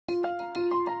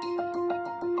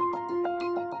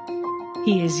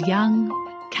He is young,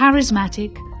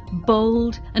 charismatic,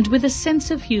 bold, and with a sense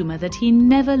of humour that he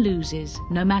never loses,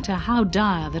 no matter how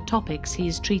dire the topics he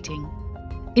is treating.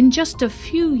 In just a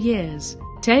few years,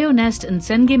 Theonest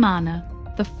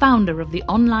Nsengimana, the founder of the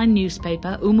online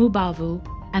newspaper Umubavu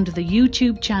and the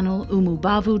YouTube channel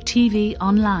Umubavu TV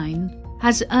Online,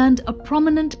 has earned a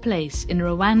prominent place in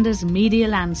Rwanda's media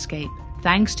landscape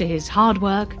thanks to his hard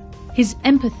work, his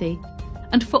empathy,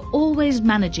 and for always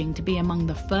managing to be among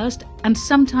the first and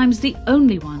sometimes the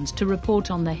only ones to report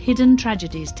on the hidden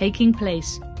tragedies taking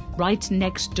place right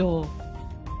next door.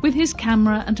 With his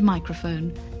camera and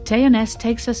microphone, Theonest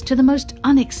takes us to the most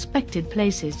unexpected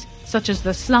places, such as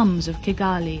the slums of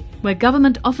Kigali, where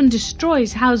government often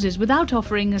destroys houses without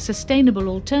offering a sustainable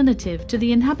alternative to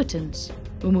the inhabitants.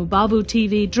 Umubavu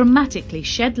TV dramatically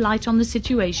shed light on the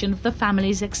situation of the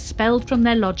families expelled from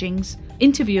their lodgings,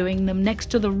 interviewing them next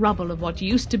to the rubble of what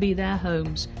used to be their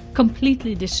homes,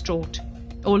 completely distraught,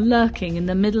 or lurking in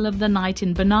the middle of the night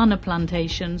in banana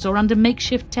plantations or under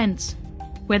makeshift tents,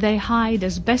 where they hide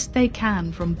as best they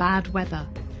can from bad weather.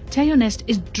 Theonest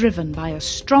is driven by a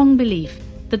strong belief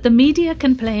that the media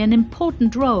can play an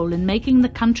important role in making the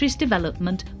country's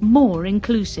development more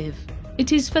inclusive.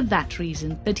 It is for that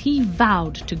reason that he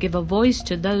vowed to give a voice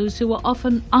to those who are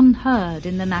often unheard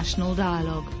in the national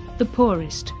dialogue, the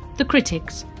poorest, the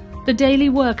critics, the daily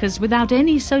workers without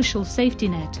any social safety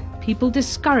net, people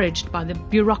discouraged by the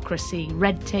bureaucracy,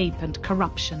 red tape and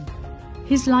corruption.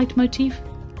 His leitmotif?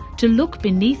 To look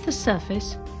beneath the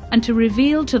surface and to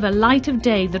reveal to the light of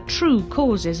day the true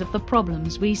causes of the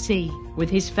problems we see. With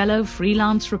his fellow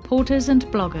freelance reporters and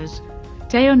bloggers,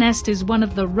 Theonest is one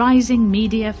of the rising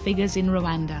media figures in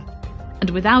Rwanda, and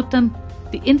without them,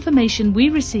 the information we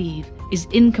receive is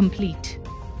incomplete.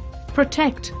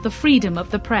 Protect the freedom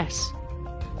of the press.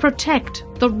 Protect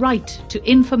the right to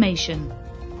information.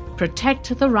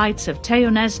 Protect the rights of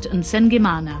Theonest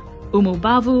Nsengimana,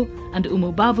 Umubavu and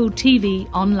Umubavu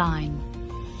TV Online.